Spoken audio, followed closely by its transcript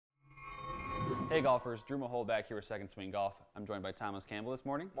Hey golfers, Drew Mahol back here with Second Swing Golf. I'm joined by Thomas Campbell this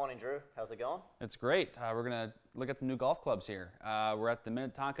morning. Morning, Drew. How's it going? It's great. We're going to look at some new golf clubs here. We're at the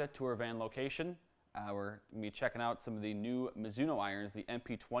Minnetonka Tour Van location. We're going to be checking out some of the new Mizuno irons, the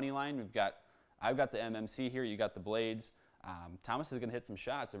MP-20 line. I've got the MMC here, you got the blades. Thomas is going to hit some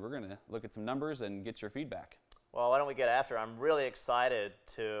shots, and we're going to look at some numbers and get your feedback. Well, why don't we get after it? I'm really excited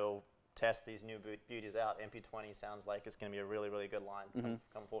to test these new beauties out. MP-20 sounds like it's going to be a really, really good line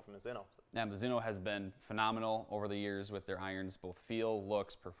coming forward from Mizuno. Yeah, Mizuno has been phenomenal over the years with their irons, both feel,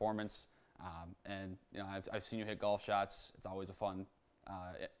 looks, performance. And you know, I've seen you hit golf shots. It's always a fun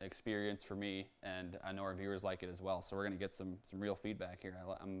experience for me, and I know our viewers like it as well. So we're going to get some real feedback here.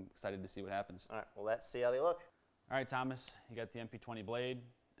 I'm excited to see what happens. All right, well, let's see how they look. All right, Thomas, you got the MP-20 blade,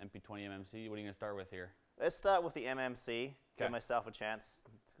 MP-20 MMC. What are you going to start with here? Let's start with the MMC. Okay. Give myself a chance.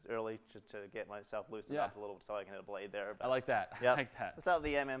 It's early to get myself loosened up a little so I can hit a blade there. I like that. Yep. I like that. Let's start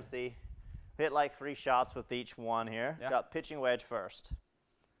with the MMC. Hit like 3 shots with each one here. Yeah. Got pitching wedge first.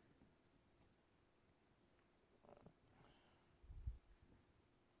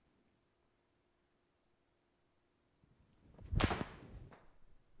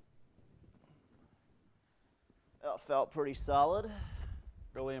 That felt pretty solid.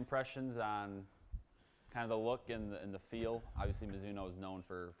 Early impressions on kind of the look and the feel. Obviously, Mizuno is known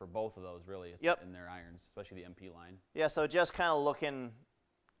for both of those, really, in their irons, especially the MP line. Yeah, so just kind of looking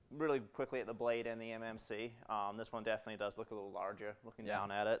really quickly at the blade and the MMC. This one definitely does look a little larger, looking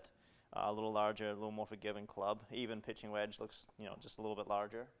down at it. A little larger, a little more forgiving club. Even pitching wedge looks, you know, just a little bit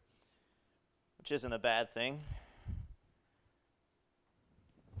larger, which isn't a bad thing.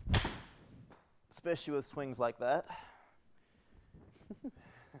 Especially with swings like that.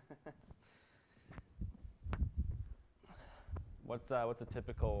 What's a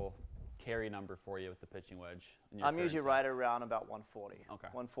typical carry number for you with the pitching wedge? I'm usually right around about 140. Okay.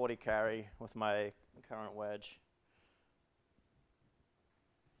 140 carry with my current wedge.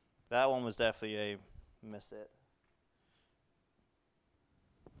 That one was definitely a miss it.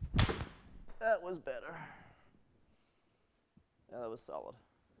 That was better. Yeah, that was solid.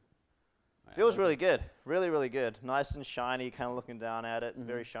 Feels really good. Really, really good. Nice and shiny, kind of looking down at it.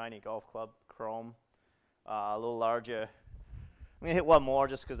 Very shiny golf club, chrome. A little larger. I'm going to hit one more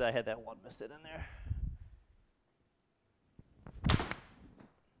just because I had that one miss it in there.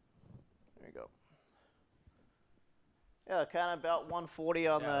 There you go. Yeah, kind of about 140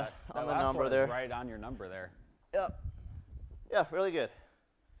 on the number there. Right on your number there. Yep. Yeah, really good.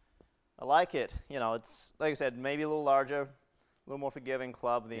 I like it. You know, it's, like I said, maybe a little larger. A little more forgiving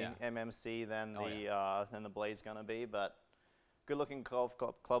club, the MMC, than the blade's gonna be, but good looking golf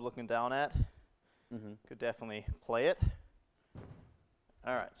club looking down at. Could definitely play it.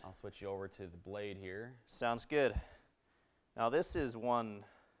 All right. I'll switch you over to the blade here. Sounds good. Now this is one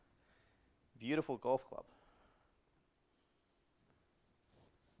beautiful golf club.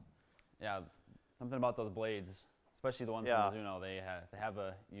 Yeah, something about those blades, especially the ones from Mizuno, they have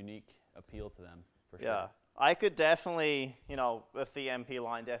a unique appeal to them, for sure. Yeah. I could definitely, you know, with the MP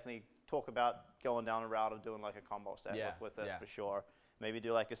line, definitely talk about going down a route of doing like a combo set with this for sure. Maybe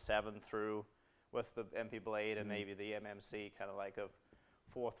do like a 7 through with the MP blade and maybe the MMC kind of like a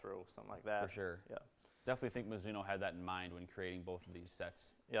 4 through, something like that. For sure. Yeah. Definitely think Mizuno had that in mind when creating both of these sets.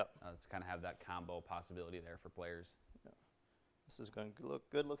 Yep. To kind of have that combo possibility there for players. Yeah. This is going to look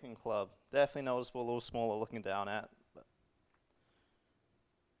good looking club. Definitely noticeable, a little smaller looking down at. But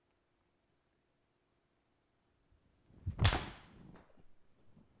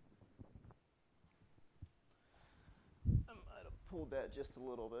I might have pulled that just a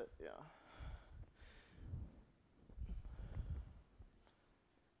little bit, yeah.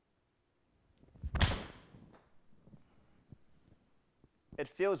 It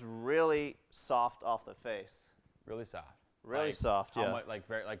feels really soft off the face. Really soft. Really soft, yeah. Like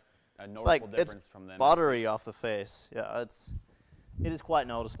a noticeable difference from them. It's buttery off the face. Yeah, it is quite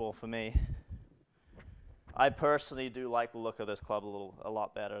noticeable for me. I personally do like the look of this club a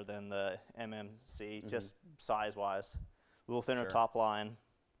lot better than the MMC, just size-wise. A little thinner top line.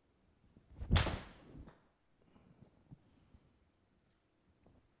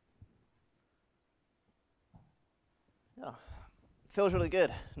 Yeah, feels really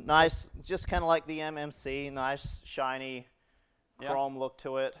good. Nice, just kind of like the MMC. Nice, shiny, chrome look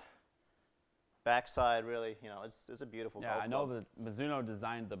to it. Backside, really, you know, it's a beautiful golf club. I know that Mizuno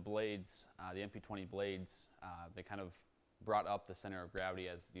designed the blades, the MP-20 blades. They kind of brought up the center of gravity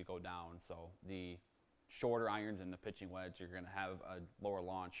as you go down. So the shorter irons and the pitching wedge, you're going to have a lower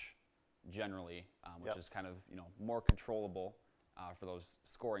launch generally, which is kind of, you know, more controllable for those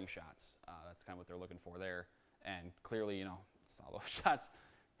scoring shots. That's kind of what they're looking for there. And clearly, you know, saw those shots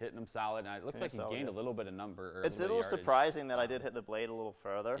hitting them solid. And it looks like you gained a little bit of number. Or it's a little surprising that I did hit the blade a little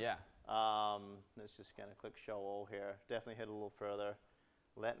further. Yeah. Let's just kind of click show all here. Definitely hit a little further.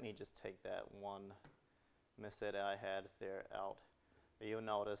 Let me just take that one miss that I had there out. But you'll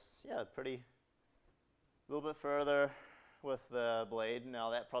notice, yeah, a little bit further with the blade. Now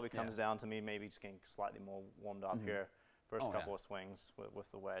that probably comes down to me maybe just getting slightly more warmed up here. First couple of swings with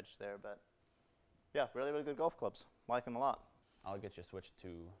the wedge there, but yeah, really, really good golf clubs. Like them a lot. I'll get you switched to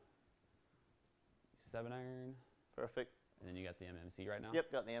 7-iron. Perfect. And then you got the MMC right now?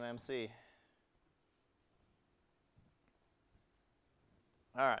 Yep, got the MMC.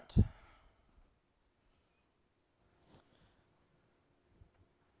 All right.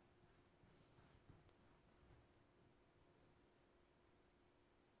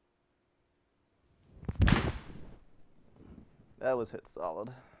 That was hit solid.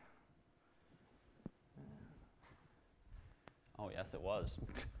 Oh, yes, it was.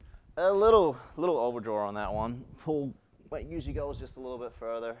 A little overdraw on that one. Pull what usually goes just a little bit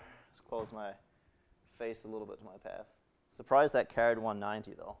further. Just close my face a little bit to my path. Surprised that carried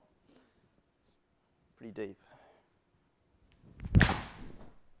 190 though. It's pretty deep.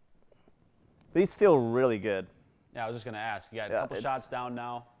 These feel really good. Yeah, I was just going to ask. You got a couple shots down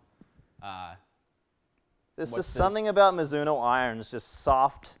now. There's just something about Mizuno irons, just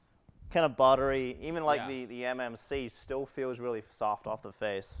soft, kind of buttery. Even like the MMC still feels really soft off the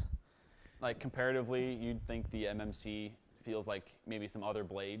face. Like comparatively, you'd think the MMC feels like maybe some other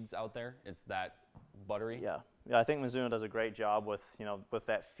blades out there. It's that buttery. Yeah, I think Mizuno does a great job with with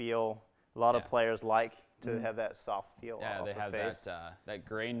that feel. A lot of players like to have that soft feel. Yeah, they have face. that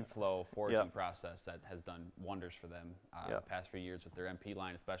grain flow forging process that has done wonders for them the past few years with their MP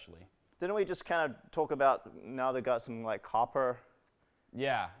line, especially. Didn't we just kind of talk about now they got some like copper?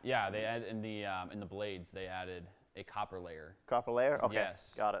 Yeah. They add in the blades they added a copper layer. Copper layer? Okay.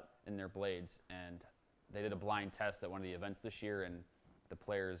 Yes. Got it. In their blades, and they did a blind test at one of the events this year, and the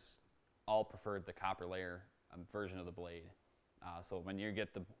players all preferred the copper layer version of the blade. So when you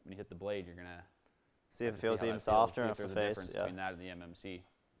hit the blade, you're gonna see if it feels even softer off the face. Difference between that and the MMC.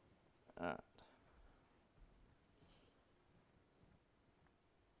 All right.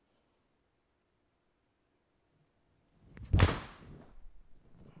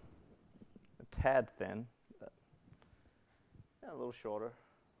 A tad thin, but a little shorter.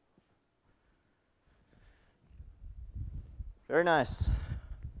 Very nice.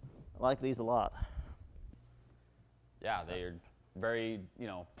 I like these a lot. Yeah, they are very,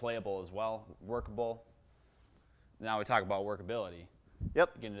 playable as well, workable. Now we talk about workability.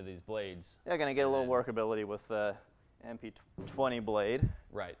 Yep. Get into these blades. Yeah, gonna get a little workability with the MP-20 blade.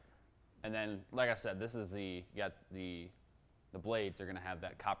 Right. And then, like I said, this is the blades are gonna have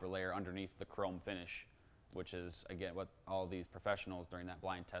that copper layer underneath the chrome finish, which is again what all these professionals during that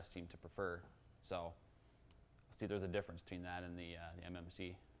blind test seem to prefer. So, see, there's a difference between that and the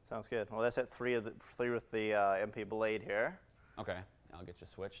MMC. Sounds good. Well, that's at three with the MP blade here. Okay, I'll get you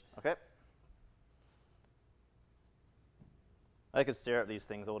switched. Okay. I could stare at these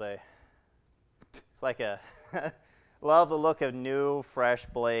things all day. It's like love the look of new, fresh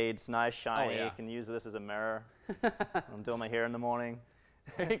blades, nice, shiny. You can use this as a mirror. I'm doing my hair in the morning.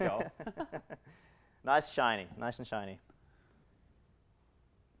 There you go. Nice and shiny.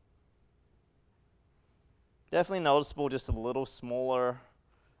 Definitely noticeable, just a little smaller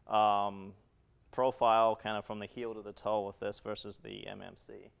profile kind of from the heel to the toe with this versus the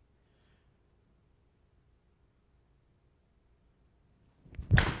MMC.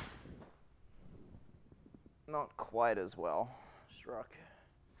 Not quite as well struck.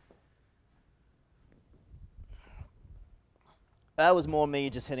 That was more me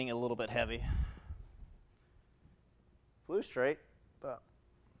just hitting it a little bit heavy. Flew straight, but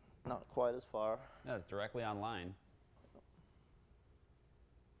not quite as far. Yeah, it's directly on line.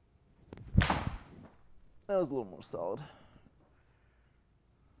 That was a little more solid.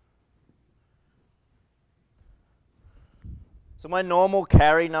 So my normal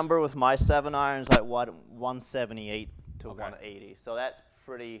carry number with my 7-iron is like 178 to 180. So that's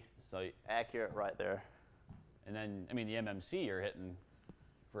pretty accurate right there. And then, I mean, the MMC you're hitting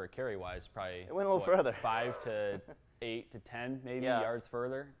for a carry-wise probably it went a little further. 5 to 8 to 10 maybe yards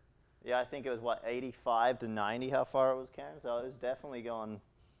further. Yeah, I think it was, 85 to 90 how far it was carrying. So it was definitely going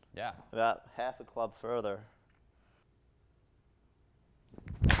about half a club further.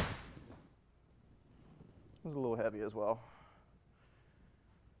 It was a little heavy as well.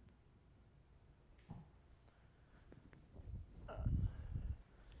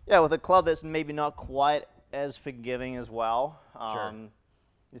 Yeah, with a club that's maybe not quite as forgiving as well.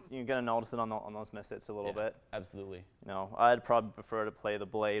 You're going to notice it on those miss hits a little bit. Absolutely. You know, I'd probably prefer to play the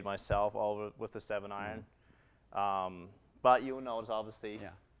blade myself over with the 7-iron. But you'll notice, obviously,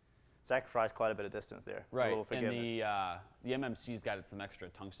 sacrifice quite a bit of distance there. Right, a little forgiveness. And the MMC's got some extra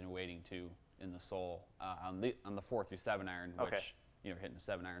tungsten weighting too in the sole on the 4 through 7-iron, which you're hitting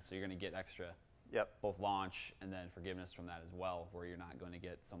a 7-iron, so you're going to get extra both launch and then forgiveness from that as well, where you're not going to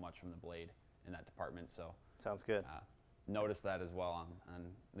get so much from the blade in that department. So sounds good. Notice that as well on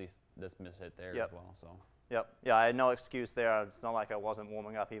at least this miss hit there as well. So. Yeah, I had no excuse there. It's not like I wasn't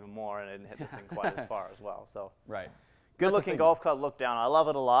warming up even more and I didn't hit this thing quite as far as well. So good looking golf club look down. I love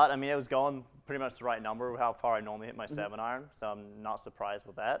it a lot. I mean, it was going pretty much the right number, how far I normally hit my 7-iron, so I'm not surprised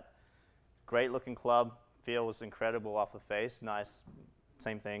with that. Great looking club. Feels incredible off the face. Nice,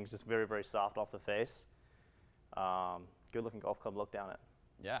 same thing, just very, very soft off the face. Good looking golf club look down it.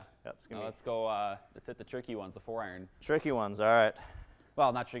 Yeah. Yep, now let's go, let's hit the tricky ones, the 4-iron. Tricky ones, all right.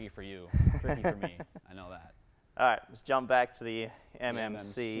 Well, not tricky for you, tricky for me. I know that. All right, let's jump back to the MMC.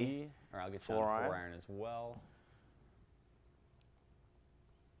 MMC, or I'll get you on the 4-iron as well.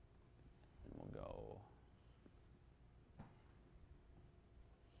 And we'll go.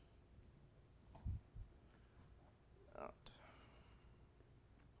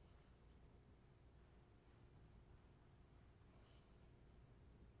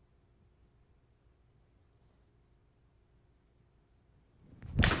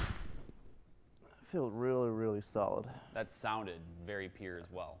 Feel really, really solid. That sounded very pure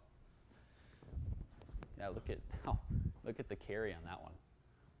as well. Yeah, look at the carry on that one.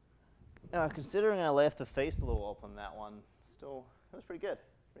 Considering I left the face a little open, that one still it was pretty good,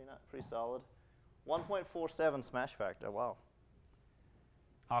 pretty solid. 1.47 smash factor. Wow.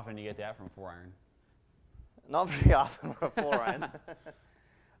 How often do you get that from 4-iron? Not very often for a 4-iron.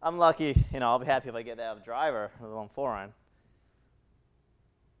 I'm lucky. You know, I'll be happy if I get that out of driver on 4-iron.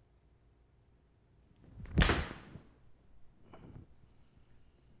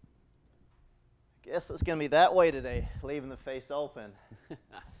 Guess it's going to be that way today, leaving the face open.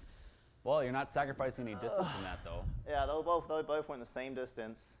 Well, you're not sacrificing any distance from that, though. Yeah, they both went the same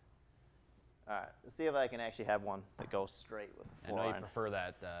distance. All right, let's see if I can actually have one that goes straight with the 4-iron. I know you prefer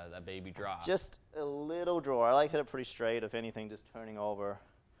that baby draw. Just a little draw. I like to hit it pretty straight, if anything, just turning over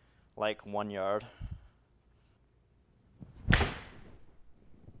like 1 yard. It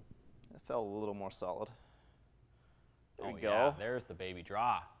felt a little more solid. There we go. Yeah, there's the baby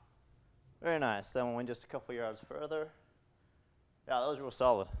draw. Very nice. Then we went just a couple yards further. Yeah, that was real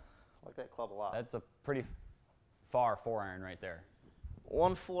solid. I like that club a lot. That's a pretty far 4-iron right there.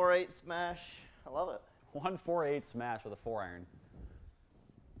 148 smash. I love it. 148 smash with a 4-iron.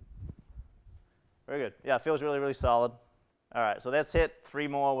 Very good. Yeah, it feels really, really solid. All right, so let's hit 3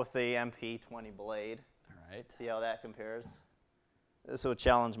 more with the MP-20 blade. All right. See how that compares. This will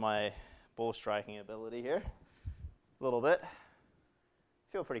challenge my ball striking ability here a little bit.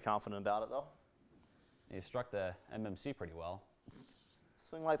 Feel pretty confident about it, though. You struck the MMC pretty well.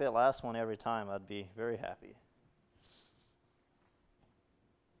 Swing like that last one every time, I'd be very happy.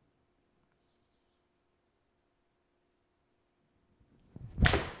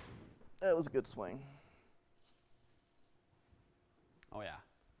 That was a good swing. Oh, yeah.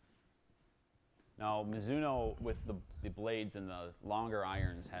 Now, Mizuno, with the blades and the longer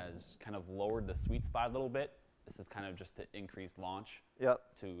irons, has kind of lowered the sweet spot a little bit. This is kind of just to increase launch. Yep.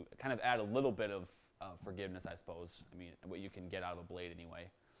 To kind of add a little bit of forgiveness, I suppose. I mean, what you can get out of a blade anyway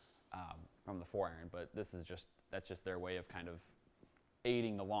from the 4-iron. But that's just their way of kind of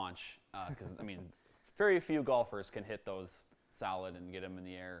aiding the launch. Because, I mean, very few golfers can hit those solid and get them in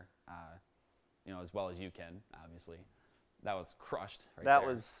the air, you know, as well as you can, obviously. That was crushed right there. That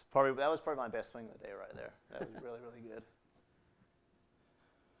was probably my best swing of the day right there. That was really, really good.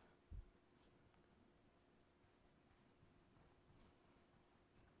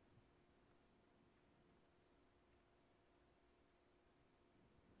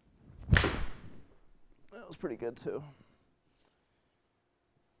 That was pretty good too.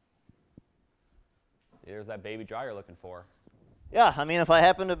 See, there's that baby draw you're looking for. Yeah, I mean, if I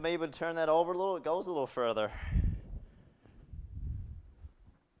happen to be able to turn that over a little, it goes a little further.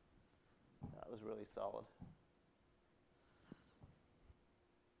 That was really solid.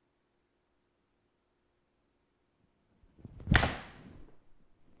 It's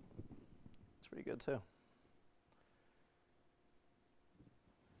pretty good too.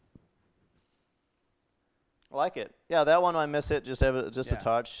 I like it. Yeah, that one I miss it just a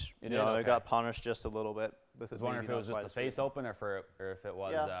touch. You know, okay. I got punished just a little bit. I was wondering if it was just the face open or if it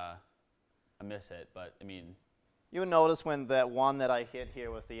was a miss hit. But I mean, You would notice when that one that I hit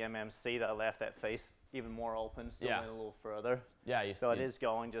here with the MMC that I left that face even more open, still went a little further. Yeah, so it is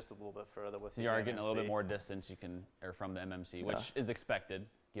going just a little bit further with the MMC. You are getting a little bit more distance from the MMC, which is expected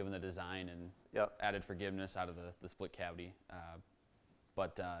given the design and added forgiveness out of the split cavity.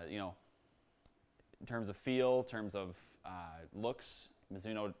 But you know, in terms of feel, in terms of looks,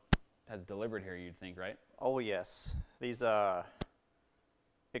 Mizuno has delivered here, you'd think, right? Oh yes, these are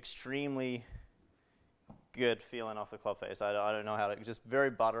extremely good feeling off the club face. I don't know how to, just very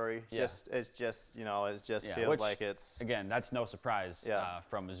buttery. It's just, you know, it just feels like it's. Again, that's no surprise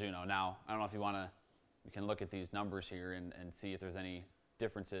from Mizuno. Now, I don't know if you can look at these numbers here and see if there's any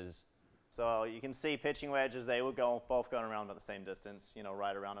differences. So you can see pitching wedges, they would both going around about the same distance, you know,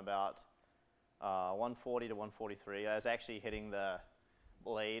 right around about 140 to 143. I was actually hitting the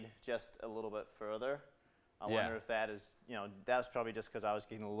blade just a little bit further. I wonder if that is, you know, that's probably just because I was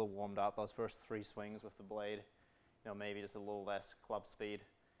getting a little warmed up those first 3 swings with the blade. You know, maybe just a little less club speed.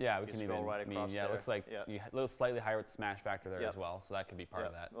 Yeah, we can even, right across it looks like you a little slightly higher with smash factor there as well, so that could be part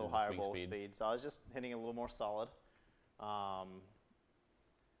of that. A little higher ball speed. So I was just hitting a little more solid. Yeah,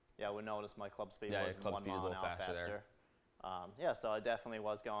 I would notice my club speed was 1 mile an hour faster. Yeah, so I definitely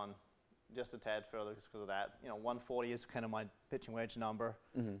was going just a tad further because of that. You know, 140 is kind of my pitching wedge number,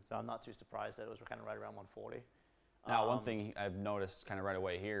 so I'm not too surprised that it was kind of right around 140. Now, one thing I've noticed kind of right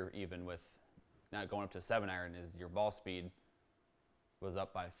away here, even with not going up to 7-iron, is your ball speed was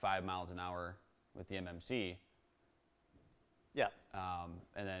up by 5 miles an hour with the MMC. Yeah.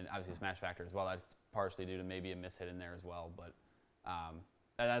 And then obviously smash factor as well. That's partially due to maybe a miss hit in there as well. But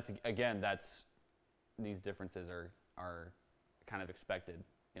and that's these differences are kind of expected.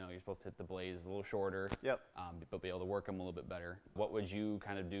 You know, you're supposed to hit the blades a little shorter, but be able to work them a little bit better. What would you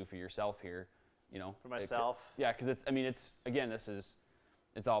kind of do for yourself here? You know, for myself? Because it's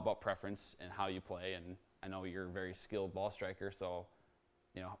all about preference and how you play. And I know you're a very skilled ball striker, so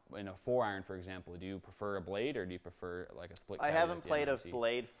you know, in a 4-iron, for example, do you prefer a blade or do you prefer like a split? I haven't played a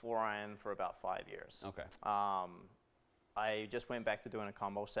blade 4-iron for about 5 years. Okay. I just went back to doing a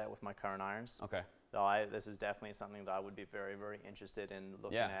combo set with my current irons. Okay. So this is definitely something that I would be very, very interested in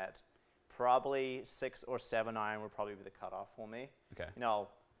looking at. Probably 6 or 7-iron would probably be the cutoff for me. Okay. You know,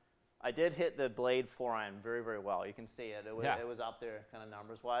 I did hit the blade 4-iron very, very well. You can see it. It was up there kind of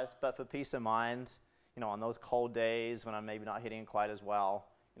numbers-wise. But for peace of mind, you know, on those cold days when I'm maybe not hitting quite as well,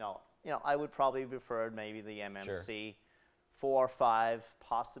 you know, I would probably prefer maybe the MMC 4 or 5,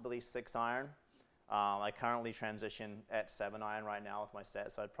 possibly 6-iron. I currently transition at 7-iron right now with my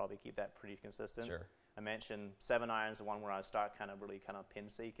set, so I'd probably keep that pretty consistent. Sure. I mentioned 7-iron is the one where I start kind of pin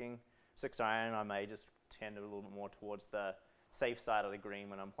seeking. 6-iron, I may just tend a little bit more towards the safe side of the green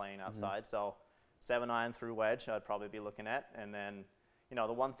when I'm playing outside. So 7-iron through wedge, I'd probably be looking at. And then, you know,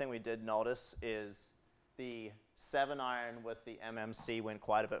 the one thing we did notice is the 7-iron with the MMC went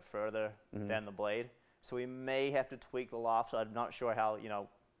quite a bit further than the blade. So we may have to tweak the loft. I'm not sure how, you know,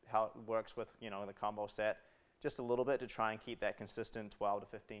 how it works with, you know, the combo set, just a little bit to try and keep that consistent 12 to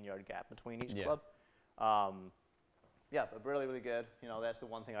 15 yard gap between each club. Yeah, but really, really good. You know, that's the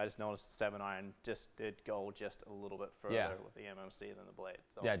one thing I just noticed. 7-iron just did go just a little bit further with the MMC than the blade.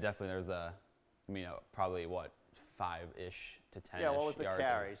 So. Yeah, definitely. There's probably what 5-ish to 10. Yeah, what was the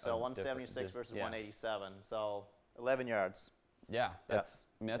carry? So 176 versus 187. So 11 yards. Yeah, that's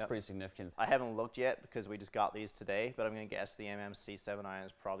pretty significant. I haven't looked yet because we just got these today, but I'm going to guess the MMC 7-iron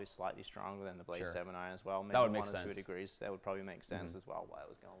is probably slightly stronger than the blade 7-iron as well. Maybe that would make 1 or 2 degrees. That would probably make sense as well. Why I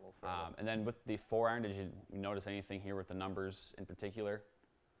was going a little further. And then with the 4-iron, did you notice anything here with the numbers in particular?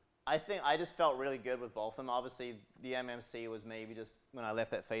 I think I just felt really good with both of them. Obviously, the MMC was maybe just when I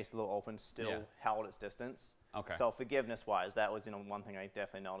left that face a little open, still held its distance. Okay. So forgiveness-wise, that was one thing I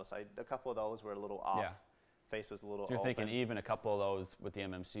definitely noticed. A couple of those were a little off. Face was a little so you're open. thinking even a couple of those with the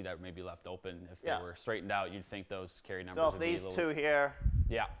MMC that may be left open, if they were straightened out, you'd think those carry numbers would be a little... So if these 2 here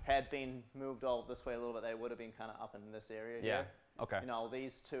had been moved over this way a little bit, they would have been kind of up in this area here. Okay. You know,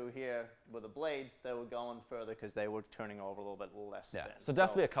 these 2 here with the blades, they were going further because they were turning over a little bit less spin. So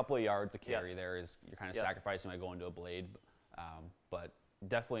definitely a couple of yards of carry there is you're kind of sacrificing by going to a blade, but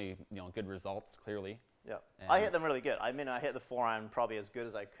definitely, you know, good results clearly. Yeah, I hit them really good. I mean, I hit the 4-iron probably as good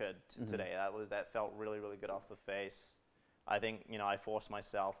as I could today. That felt really, really good off the face. I think, you know, I force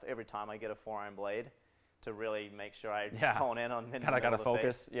myself every time I get a 4-iron blade to really make sure I hone in on kind of got to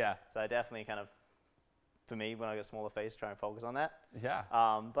focus. Yeah. So I definitely kind of, for me, when I get a smaller face, try and focus on that. Yeah.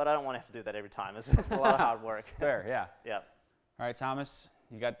 But I don't want to have to do that every time. It's a lot of hard work. Fair. Yeah. Yeah. All right, Thomas,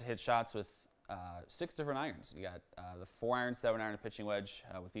 you got to hit shots with 6 different irons. You got the 4-iron, 7-iron, and pitching wedge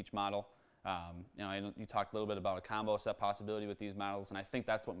with each model. You know, you talked a little bit about a combo set possibility with these models, and I think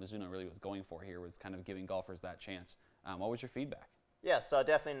that's what Mizuno really was going for here, was kind of giving golfers that chance. What was your feedback? Yeah, so I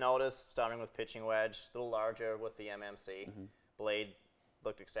definitely noticed, starting with pitching wedge, a little larger with the MMC. Blade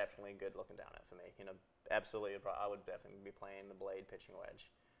looked exceptionally good looking down it for me. You know, absolutely, I would definitely be playing the Blade pitching wedge.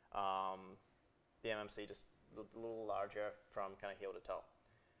 The MMC just looked a little larger from kind of heel to toe.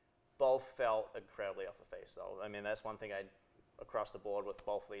 Both felt incredibly off the face, though. I mean, that's one thing across the board with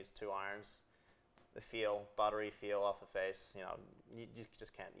both of these two irons. The feel, buttery feel off the face. You know, you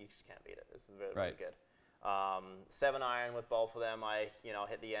just can't beat it. It's very, really good. 7-iron with both of them, I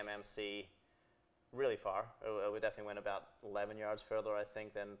hit the MMC really far. It definitely went about 11 yards further, I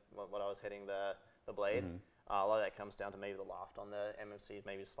think, than what I was hitting the Blade. A lot of that comes down to maybe the loft on the MMC,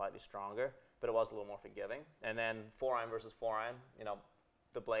 maybe slightly stronger, but it was a little more forgiving. And then 4-iron versus 4-iron, you know,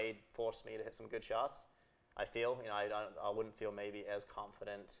 the Blade forced me to hit some good shots. I feel, you know, I wouldn't feel maybe as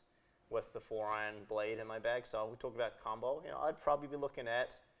confident with the 4-iron Blade in my bag. So we talked about combo. You know, I'd probably be looking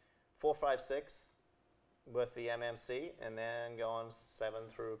at 4, 5, 6 with the MMC, and then going 7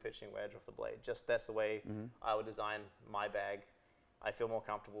 through pitching wedge with the Blade. Just that's the way I would design my bag. I feel more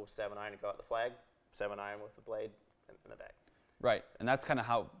comfortable with 7-iron to go at the flag, 7-iron with the Blade in the bag. Right, and that's kind of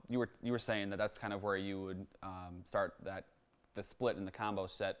how you were saying that's kind of where you would start the split in the combo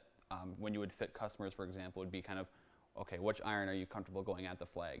set when you would fit customers, for example, would be kind of, okay, which iron are you comfortable going at the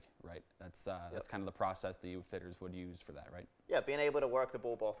flag, right? That's kind of the process that you fitters would use for that, right? Yeah, being able to work the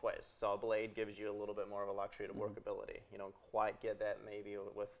ball both ways. So a Blade gives you a little bit more of a luxury to workability. You don't quite get that maybe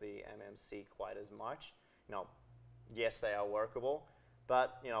with the MMC quite as much. You know, yes, they are workable,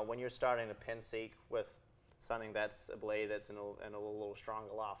 but you know, when you're starting to pin seek with something that's a Blade that's in a little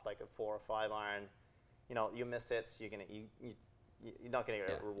stronger loft, like a 4 or 5 iron, you know, you miss hits, you're not going to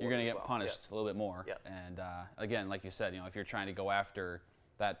get rewarded. You're going to get punished a little bit more. And again, like you said, you know, if you're trying to go after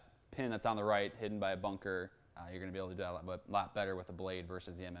that pin that's on the right, hidden by a bunker, you're going to be able to do that a lot better with a Blade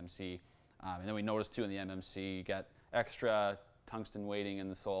versus the MMC. And then we noticed too in the MMC, you got extra tungsten weighting in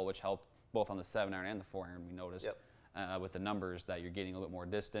the sole, which helped both on the 7-iron and the 4-iron. We noticed with the numbers that you're getting a little bit more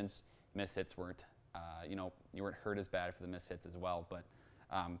distance. Miss hits weren't, you know, you weren't hurt as bad for the miss hits as well. But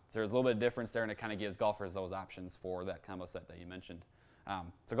there's a little bit of difference there, and it kind of gives golfers those options for that combo set that you mentioned.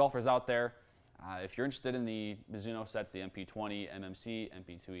 So golfers out there, if you're interested in the Mizuno sets, the MP-20, MMC,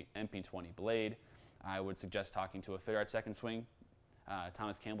 MP-20 Blade, I would suggest talking to a fitter at Second Swing,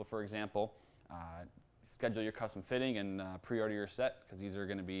 Thomas Campbell, for example. Schedule your custom fitting and pre-order your set, because these are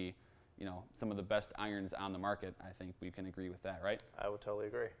going to be, you know, some of the best irons on the market. I think we can agree with that, right? I would totally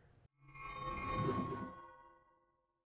agree.